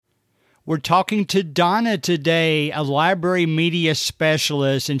We're talking to Donna today, a library media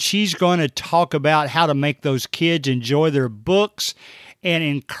specialist, and she's going to talk about how to make those kids enjoy their books and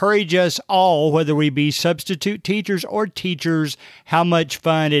encourage us all, whether we be substitute teachers or teachers, how much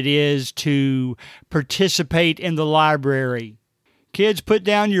fun it is to participate in the library. Kids, put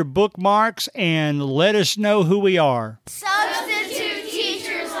down your bookmarks and let us know who we are. Substitute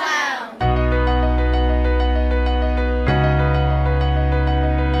Teachers Lounge.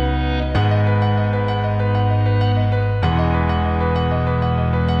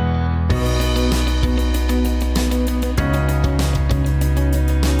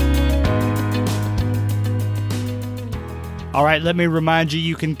 All right, let me remind you,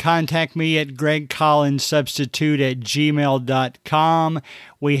 you can contact me at gregcollinssubstitute@gmail.com.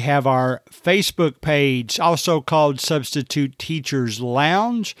 We have our Facebook page, also called Substitute Teachers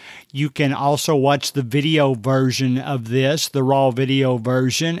Lounge. You can also watch the video version of this, the raw video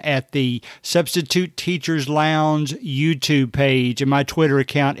version, at the Substitute Teachers Lounge YouTube page. And my Twitter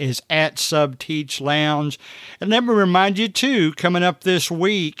account is @SubTeachLounge. And let me remind you, too, coming up this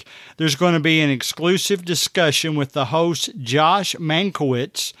week, there's going to be an exclusive discussion with the host, Josh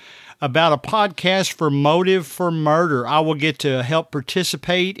Mankiewicz, about a podcast for Motive for Murder. I will get to help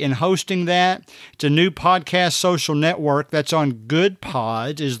participate in hosting that. It's a new podcast social network that's on Good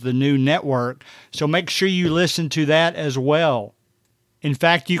Pods, is the new network. So make sure you listen to that as well. In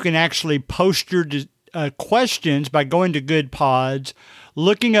fact, you can actually post your questions by going to Good Pods,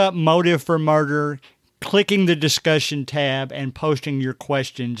 looking up Motive for Murder, clicking the discussion tab, and posting your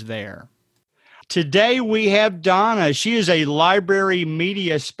questions there. Today we have Donna. She is a library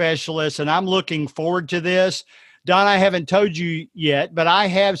media specialist, and I'm looking forward to this. Donna, I haven't told you yet, but I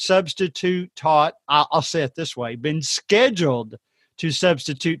have substitute taught, I'll say it this way, been scheduled to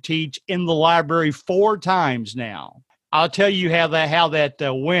substitute teach in the library 4 times now. I'll tell you how that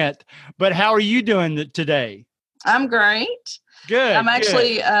went, but how are you doing today? I'm great. Good. I'm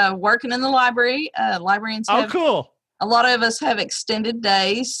actually working in the library. Librarians have... cool. A lot of us have extended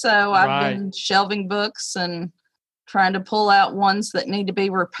days, so I've been shelving books and trying to pull out ones that need to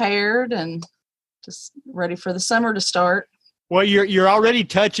be repaired and just ready for the summer to start. Well, you're already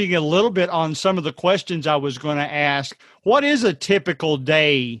touching a little bit on some of the questions I was going to ask. What is a typical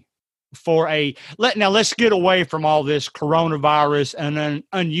day for let's get away from all this coronavirus and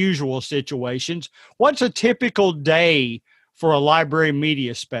unusual situations. What's a typical day for a library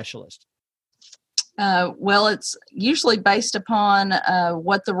media specialist? Well, it's usually based upon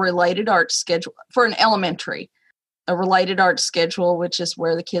what the related arts schedule for an elementary, a related arts schedule, which is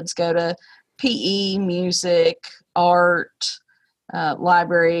where the kids go to PE, music, art,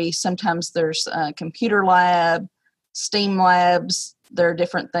 library. Sometimes there's a computer lab, STEAM labs. There are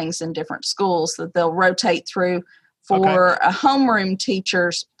different things in different schools that they'll rotate through for a homeroom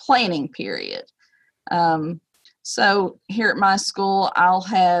teacher's planning period. So here at my school, I'll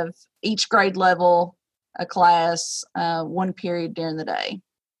have each grade level a class, one period during the day.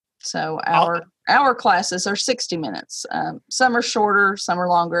 So our classes are 60 minutes. Some are shorter, some are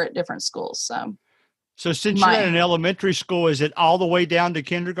longer at different schools. So since you're in an elementary school, is it all the way down to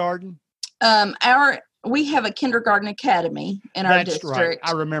kindergarten? We have a kindergarten academy in our district. Right.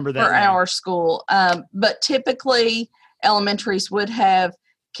 I remember that for our school. But typically elementaries would have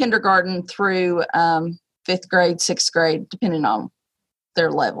kindergarten through 5th grade, 6th grade, depending on their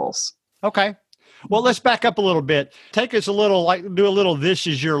levels. Okay. Well, let's back up a little bit. Take us do a little This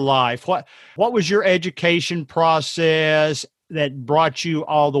Is Your Life. What was your education process that brought you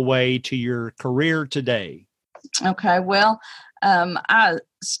all the way to your career today? Okay. Well, I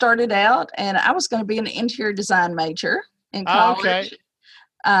started out and I was going to be an interior design major in college. Okay.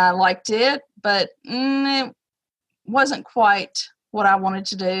 I liked it, but it wasn't quite what I wanted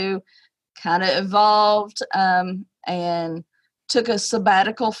to do. Kind of evolved and took a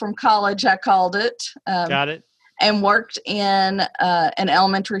sabbatical from college, I called it. Got it. And worked in an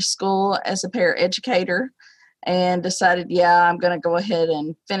elementary school as a paraeducator and decided, I'm going to go ahead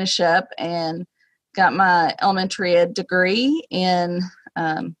and finish up and got my elementary ed degree in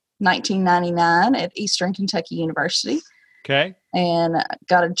 1999 at Eastern Kentucky University. Okay. And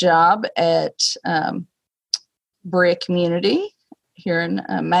got a job at Berea Community here in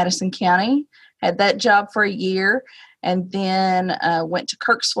Madison County. Had that job for a year. And then went to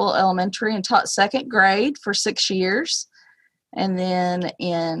Kirksville Elementary and taught 2nd grade for 6 years. And then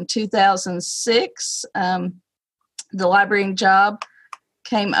in 2006, the librarian job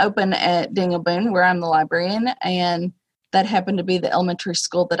came open at Dingleboone, where I'm the librarian, and that happened to be the elementary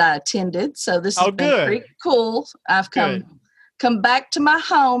school that I attended. So this has been pretty cool. I've come come back to my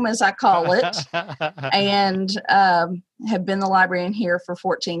home, as I call it, and have been the librarian here for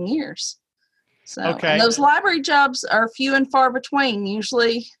 14 years. So, Okay. and those library jobs are few and far between.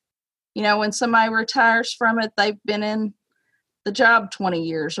 Usually, when somebody retires from it, they've been in the job 20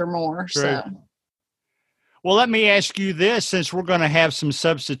 years or more. True. So, well, let me ask you this, since we're going to have some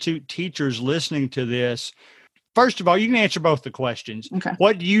substitute teachers listening to this. First of all, you can answer both the questions. okay.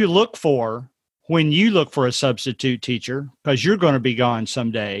 What do you look for when you look for a substitute teacher? Because you're going to be gone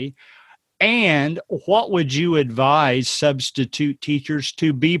someday. And what would you advise substitute teachers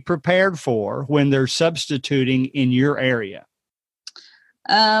to be prepared for when they're substituting in your area?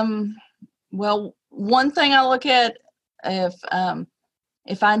 Well, one thing I look at,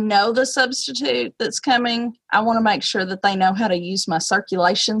 if I know the substitute that's coming, I want to make sure that they know how to use my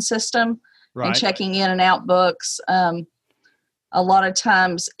circulation system and checking in and out books. A lot of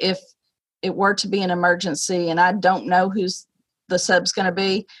times, if it were to be an emergency and I don't know who's the sub's going to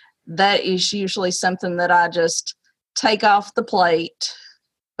be, that is usually something that I just take off the plate,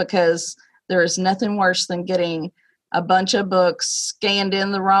 because there is nothing worse than getting a bunch of books scanned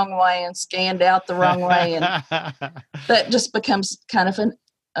in the wrong way and scanned out the wrong way. And that just becomes kind of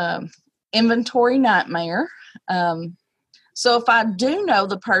an inventory nightmare. So if I do know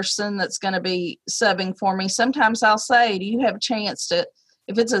the person that's going to be subbing for me, sometimes I'll say, do you have a chance to,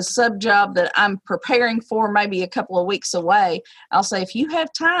 if it's a sub job that I'm preparing for maybe a couple of weeks away, I'll say, if you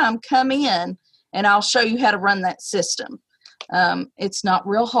have time, come in and I'll show you how to run that system. It's not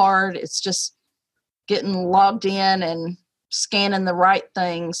real hard. It's just getting logged in and scanning the right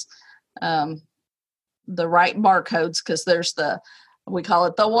things, the right barcodes, because there's we call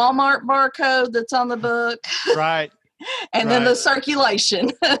it the Walmart barcode that's on the book. Right. And then the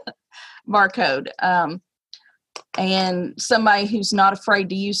circulation barcode. And somebody who's not afraid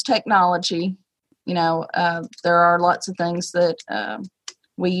to use technology. There are lots of things that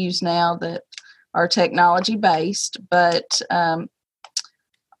we use now that are technology based, but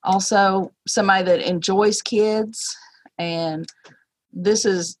also somebody that enjoys kids. And this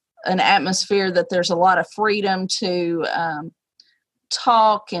is an atmosphere that there's a lot of freedom to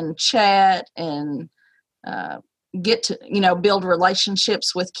talk and chat and get to, build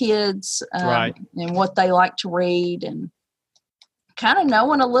relationships with kids, and what they like to read, and kind of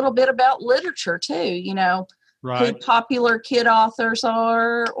knowing a little bit about literature too, who popular kid authors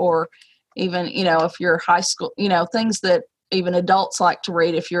are, or even, if you're high school, things that even adults like to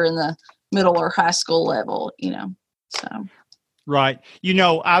read if you're in the middle or high school level, so. Right.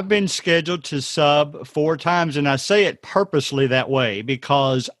 I've been scheduled to sub 4 times, and I say it purposely that way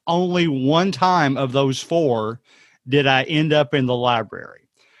because only one time of those 4 did I end up in the library.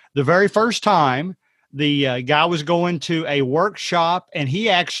 The very first time, the guy was going to a workshop, and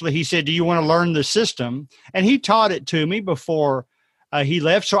he said, do you want to learn the system? And he taught it to me before he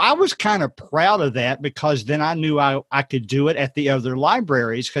left. So I was kind of proud of that, because then I knew I could do it at the other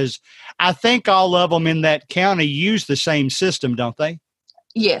libraries, because I think all of them in that county use the same system, don't they?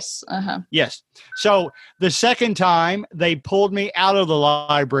 Yes. Uh-huh. Yes. So the second time, they pulled me out of the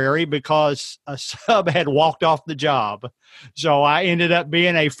library because a sub had walked off the job. So I ended up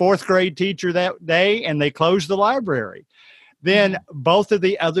being a 4th grade teacher that day, and they closed the library. Then both of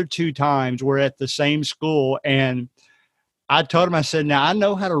the other 2 times were at the same school, and I told him, I said, now I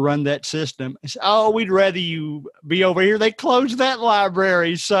know how to run that system. He said, oh, we'd rather you be over here. They closed that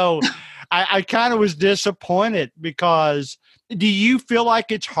library. So I kind of was disappointed, because do you feel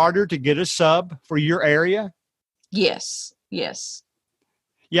like it's harder to get a sub for your area? Yes. Yes.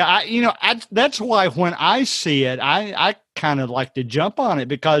 Yeah. That's why when I see it, I kind of like to jump on it,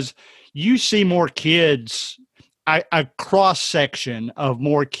 because you see more kids, a cross section of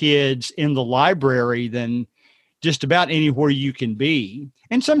more kids in the library than just about anywhere you can be.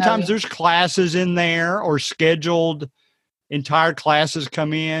 And sometimes there's classes in there, or scheduled entire classes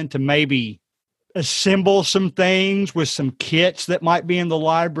come in to maybe assemble some things with some kits that might be in the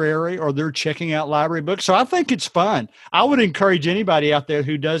library, or they're checking out library books. So I think it's fun. I would encourage anybody out there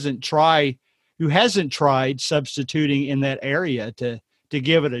who hasn't tried substituting in that area to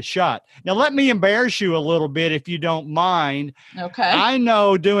give it a shot. Now, let me embarrass you a little bit, if you don't mind. Okay. I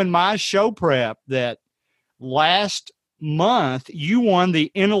know, doing my show prep, that last month you won the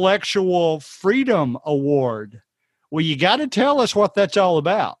Intellectual Freedom Award. Well, you got to tell us what that's all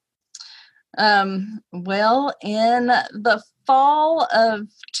about. Well, in the fall of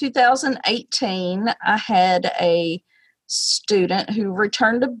 2018, I had a student who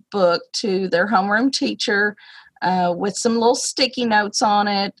returned a book to their homeroom teacher with some little sticky notes on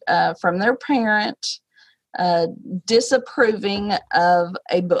it from their parent, disapproving of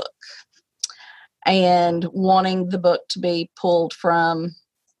a book. and wanting the book to be pulled from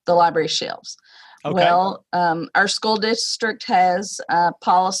the library shelves. Okay. Well, our school district has a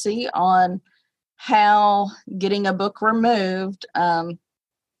policy on how getting a book removed, the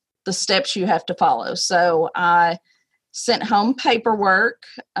steps you have to follow. So I sent home paperwork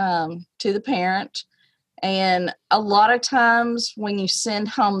to the parent. And a lot of times when you send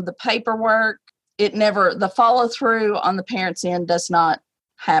home the paperwork, the follow through on the parent's end does not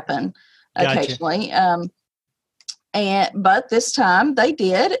happen occasionally. But this time they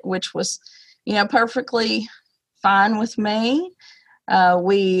did, which was, perfectly fine with me.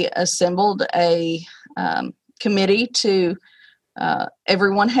 We assembled a committee to,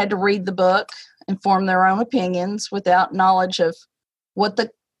 everyone had to read the book and form their own opinions without knowledge of what the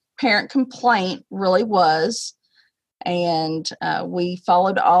parent complaint really was. And we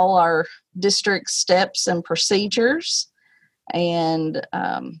followed all our district steps and procedures and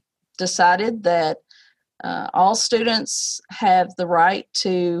decided that all students have the right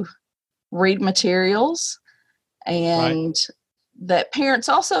to read materials, and that parents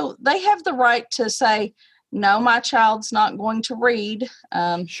also, they have the right to say, no, my child's not going to read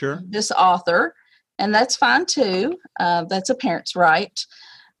this author, and that's fine too. That's a parent's right.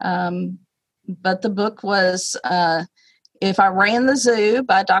 But the book was If I Ran the Zoo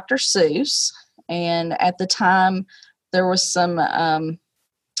by Dr. Seuss, and at the time there was some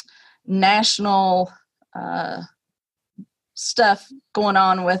national stuff going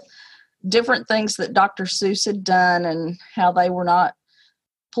on with different things that Dr. Seuss had done and how they were not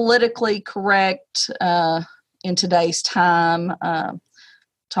politically correct in today's time,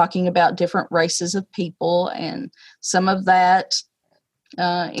 talking about different races of people. And some of that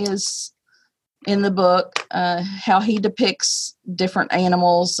is in the book, how he depicts different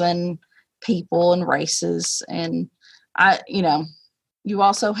animals and people and races. And you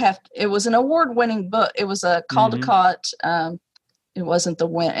also it was an award-winning book. It was a Caldecott. It wasn't the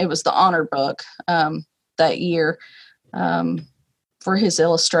win. It was the honor book that year for his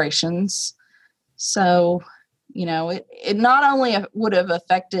illustrations. So, it not only would have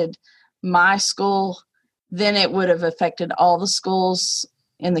affected my school, then it would have affected all the schools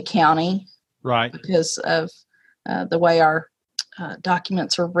in the county. Right. Because of the way our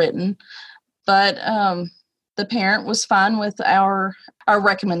documents are written. But the parent was fine with our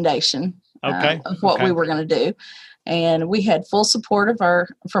recommendation of what we were going to do. And we had full support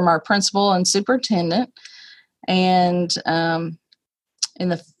from our principal and superintendent. And in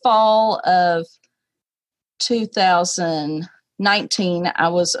the fall of 2019, I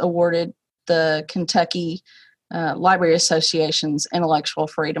was awarded the Kentucky Library Association's Intellectual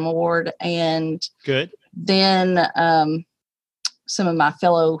Freedom Award. And good. Then some of my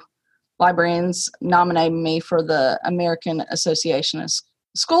fellow librarians nominated me for the American Association of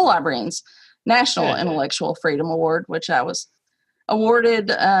School Librarians National Intellectual Freedom Award, which I was awarded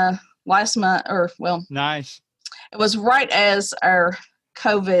last month, nice. It was right as our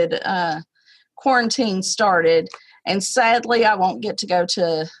COVID quarantine started. And sadly, I won't get to go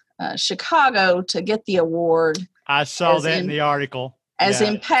to Chicago to get the award. I saw that in the article.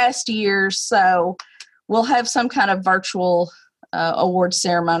 In past years. So we'll have some kind of virtual award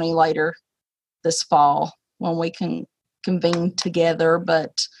ceremony later this fall when we can convene together,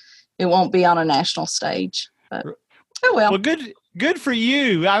 but it won't be on a national stage. But well, good for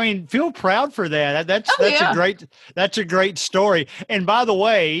you. I mean, feel proud for that. That's a great story. And by the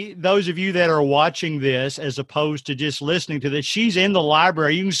way, those of you that are watching this as opposed to just listening to this, she's in the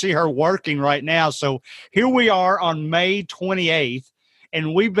library. You can see her working right now. So here we are on May 28th,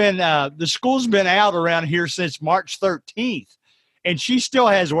 and we've been the school's been out around here since March 13th. And she still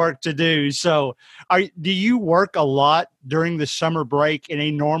has work to do. So do you work a lot during the summer break in a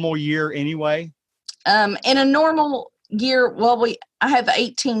normal year anyway? In a normal year, I have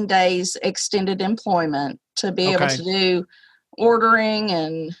 18 days extended employment to be able to do ordering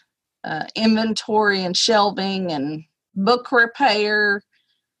and inventory and shelving and book repair.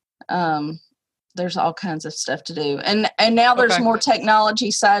 There's all kinds of stuff to do. And now there's more technology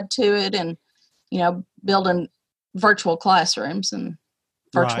side to it and, building virtual classrooms and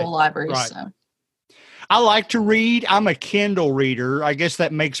virtual libraries. Right. So. I like to read. I'm a Kindle reader. I guess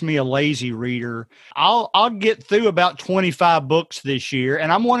that makes me a lazy reader. I'll get through about 25 books this year,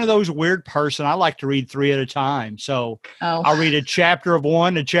 and I'm one of those weird person. I like to read 3 at a time. So I'll read a chapter of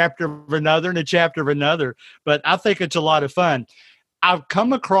one, a chapter of another, and a chapter of another. But I think it's a lot of fun. I've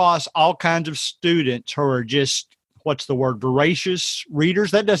come across all kinds of students who are just, what's the word, voracious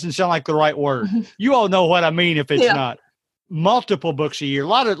readers? That doesn't sound like the right word. You all know what I mean if it's not. Multiple books a year. A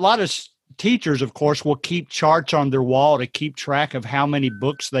lot of teachers, of course, will keep charts on their wall to keep track of how many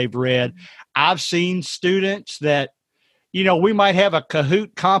books they've read. I've seen students that, we might have a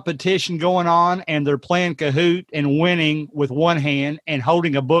Kahoot competition going on, and they're playing Kahoot and winning with one hand and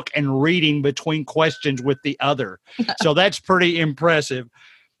holding a book and reading between questions with the other. So that's pretty impressive.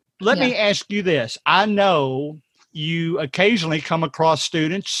 Let me ask you this. I know you occasionally come across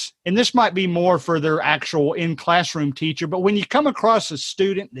students, and this might be more for their actual in-classroom teacher, but when you come across a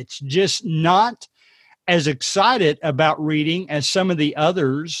student that's just not as excited about reading as some of the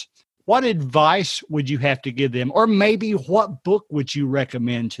others, what advice would you have to give them? Or maybe what book would you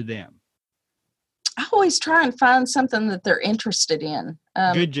recommend to them? I always try and find something that they're interested in.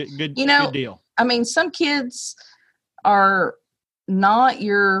 Good deal. I mean, some kids are not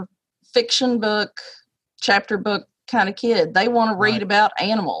your fiction book, chapter book kind of kid. They want to read about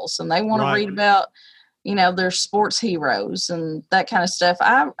animals, and they want to read about, their sports heroes and that kind of stuff.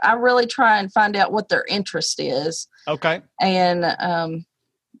 I really try and find out what their interest is. Okay. And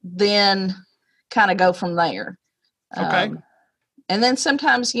then kind of go from there. Okay. And then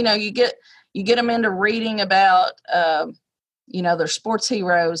sometimes, you get them into reading about, their sports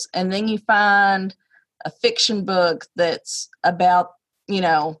heroes, and then you find a fiction book that's about,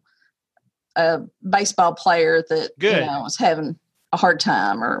 a baseball player that is having a hard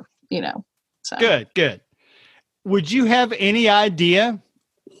time, or so. Good. Would you have any idea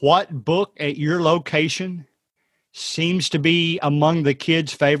what book at your location seems to be among the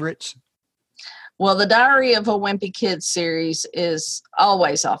kids' favorites? Well, the Diary of a Wimpy Kid series is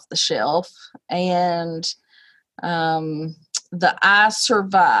always off the shelf, and the I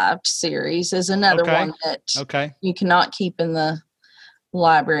Survived series is another one that you cannot keep in the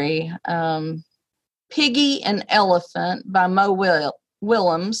library. Piggy and Elephant by Mo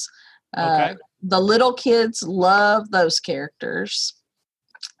Willems. The little kids love those characters.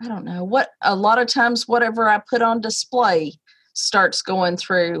 I don't know a lot of times whatever I put on display starts going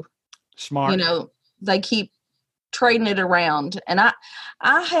through. Smart. They keep trading it around. And I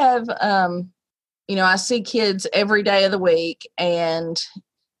have, I see kids every day of the week, and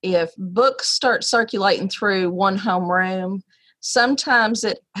if books start circulating through one homeroom, sometimes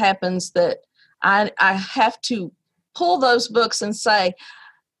it happens that I have to pull those books and say,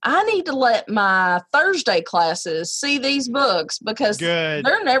 I need to let my Thursday classes see these books, because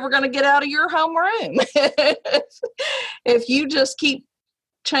they're never going to get out of your homeroom. If you just keep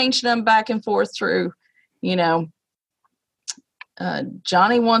changing them back and forth through,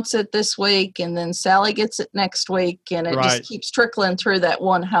 Johnny wants it this week, and then Sally gets it next week, and it just keeps trickling through that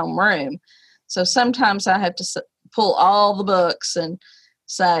one homeroom. So sometimes I have to pull all the books and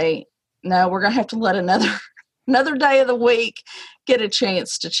say, no, we're going to have to let another day of the week get a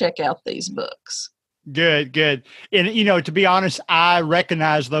chance to check out these books. Good. And, to be honest, I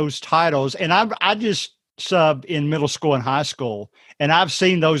recognize those titles, and I just subbed in middle school and high school, and I've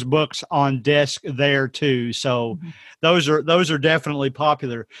seen those books on desk there too. So those are definitely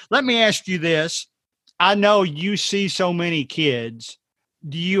popular. Let me ask you this. I know you see so many kids.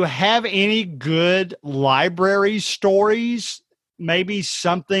 Do you have any good library stories? Maybe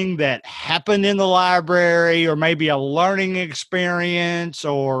something that happened in the library, or maybe a learning experience,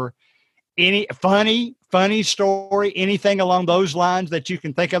 or any funny story, anything along those lines that you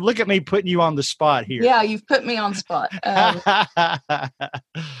can think of? Look at me putting you on the spot here. Yeah, you've put me on the spot.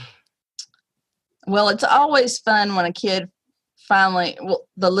 Well, it's always fun when a kid finally,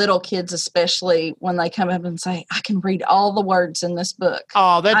 the little kids especially, when they come up and say, I can read all the words in this book.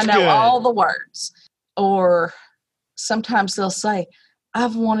 Oh, that's good. I know all the words. Or sometimes they'll say,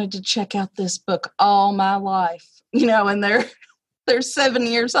 I've wanted to check out this book all my life, and they're 7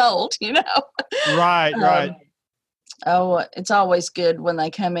 years old, Right. It's always good when they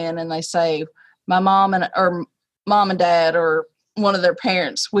come in and they say, my mom and dad or one of their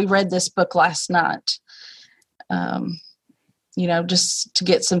parents, we read this book last night. Just to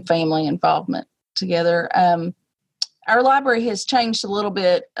get some family involvement together. Our library has changed a little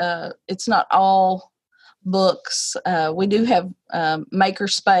bit. It's not all books. We do have maker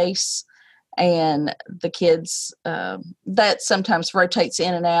space, and the kids, that sometimes rotates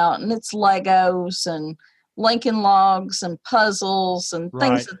in and out, and it's Legos and Lincoln Logs and puzzles and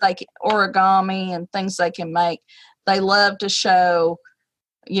things that they can, origami and things they can make. They love to show,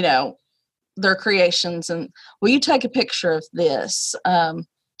 their creations, and will you take a picture of this?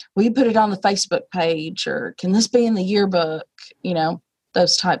 Will you put it on the Facebook page, or can this be in the yearbook?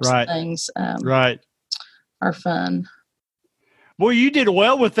 Those types of things are fun. Well, you did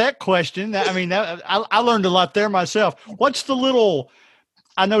well with that question. I mean, I learned a lot there myself. What's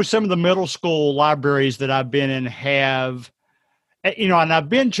I know some of the middle school libraries that I've been in have, And I've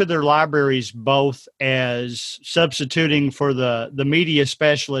been to their libraries both as substituting for the media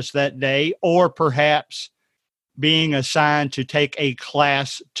specialist that day, or perhaps being assigned to take a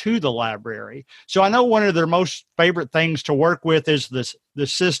class to the library. So I know one of their most favorite things to work with is the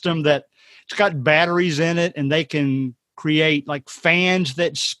system that it's got batteries in it, and they can create like fans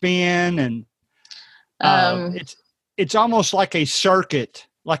that spin, and it's almost like a circuit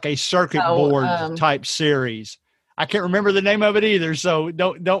board type series. I can't remember the name of it either, so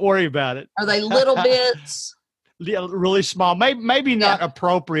don't worry about it. Are they little bits? Really small, maybe not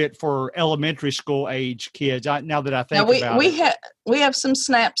appropriate for elementary school age kids. Now that I think about it, we have some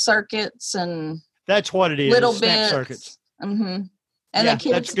snap circuits, and that's what it is. Little snap bits. Circuits. Mm-hmm. And the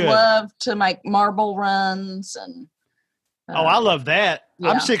kids love to make marble runs, and I love that.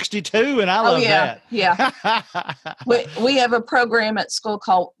 Yeah. I'm 62, and I love that. Yeah, we have a program at school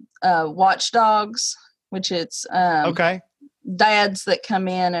called Watchdogs, which it's dads that come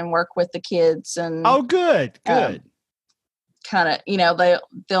in and work with the kids, and good kind of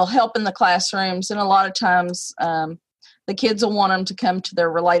they'll help in the classrooms, and a lot of times the kids will want them to come to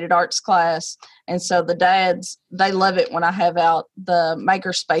their related arts class, and so the dads, they love it when I have out the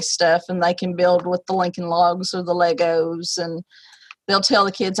makerspace stuff, and they can build with the Lincoln Logs or the Legos, and they'll tell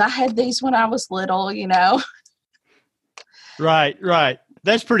the kids, I had these when I was little. Right.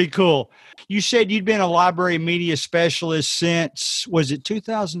 That's pretty cool. You said you'd been a library media specialist since, was it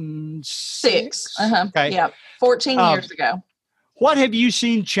 2006? Okay. Yeah, 14 years ago. What have you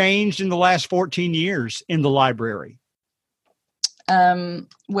seen changed in the last 14 years in the library?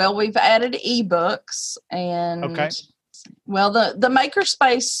 Well, we've added ebooks, and the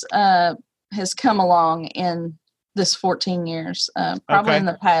makerspace has come along in this 14 years. Probably in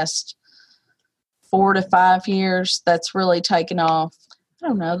the past 4 to 5 years, that's really taken off. I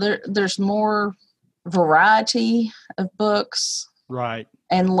don't know. There's more variety of books, right,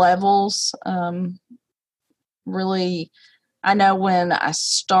 and levels. Really, I know when I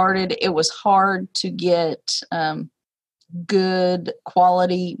started, it was hard to get good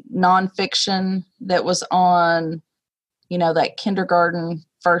quality nonfiction that was on, that kindergarten,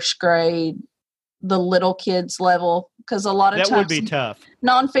 first grade, the little kids level, because a lot of times that would be tough.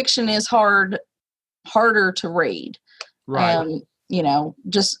 Nonfiction is harder to read, right?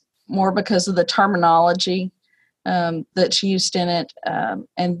 Just more because of the terminology that's used in it,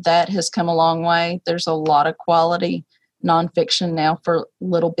 and that has come a long way. There's a lot of quality nonfiction now for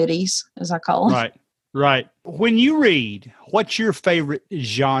little bitties, as I call them. Right. When you read, what's your favorite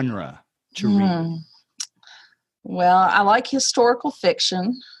genre to read? Well, I like historical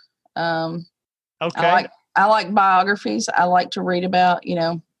fiction. I like biographies. I like to read about,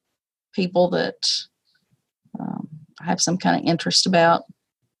 people that I have some kind of interest about.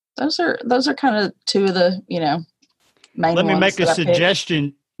 Those are kind of two of the, main ones. Let me make a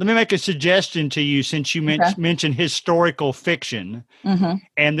suggestion. Let me make a suggestion to you, since you mentioned historical fiction. Mm-hmm.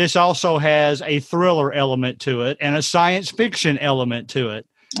 And this also has a thriller element to it and a science fiction element to it.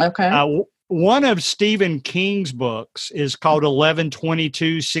 Okay. One of Stephen King's books is called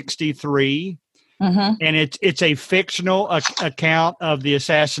 11/22/63. Mm-hmm. And it's a fictional account of the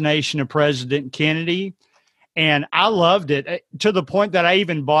assassination of President Kennedy. And I loved it to the point that I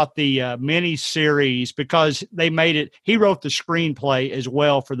even bought the mini series, because they made it. He wrote the screenplay as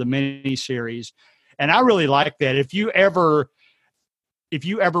well for the mini series, and I really like that. If you ever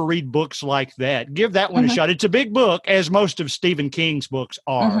read books like that, give that one a shot. It's a big book, as most of Stephen King's books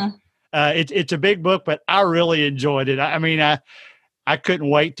are. It's a big book, but I really enjoyed it. I couldn't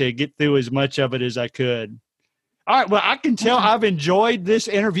wait to get through as much of it as I could. All right. Well, I can tell I've enjoyed this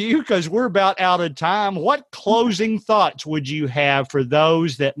interview, because we're about out of time. What closing thoughts would you have for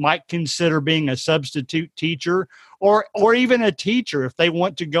those that might consider being a substitute teacher or even a teacher if they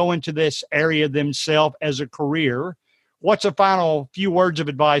want to go into this area themselves as a career? What's a final few words of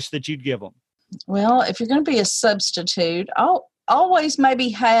advice that you'd give them? Well, if you're going to be a substitute, I'll always maybe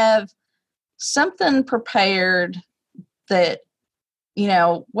have something prepared that,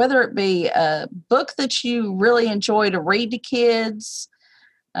 whether it be a book that you really enjoy to read to kids,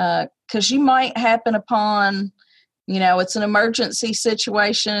 because you might happen upon, it's an emergency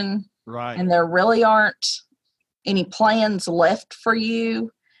situation, right, and there really aren't any plans left for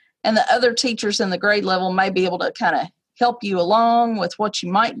you. And the other teachers in the grade level may be able to kind of help you along with what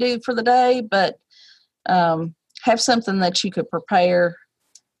you might do for the day, but have something that you could prepare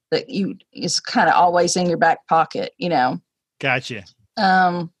that is kind of always in your back pocket, Gotcha.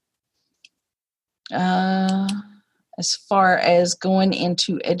 As far as going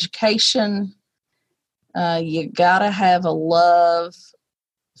into education, you gotta have a love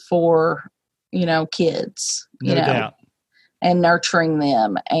for, kids. No doubt. and nurturing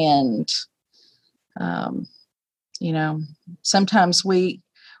them. And, sometimes we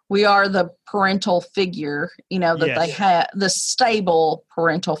are the parental figure, that they have, the stable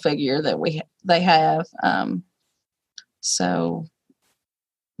parental figure that they have. So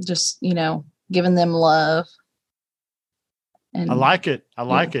just, giving them love. And I like it. I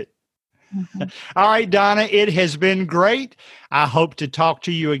like it. Mm-hmm. All right, Donna, it has been great. I hope to talk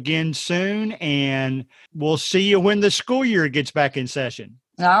to you again soon, and we'll see you when the school year gets back in session.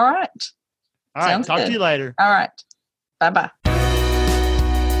 All right. All right. Sounds Talk good. to you later. All right. Bye-bye.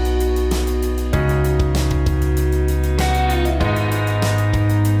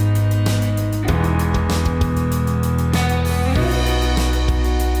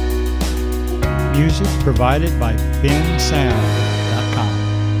 Music provided by Ben Sound.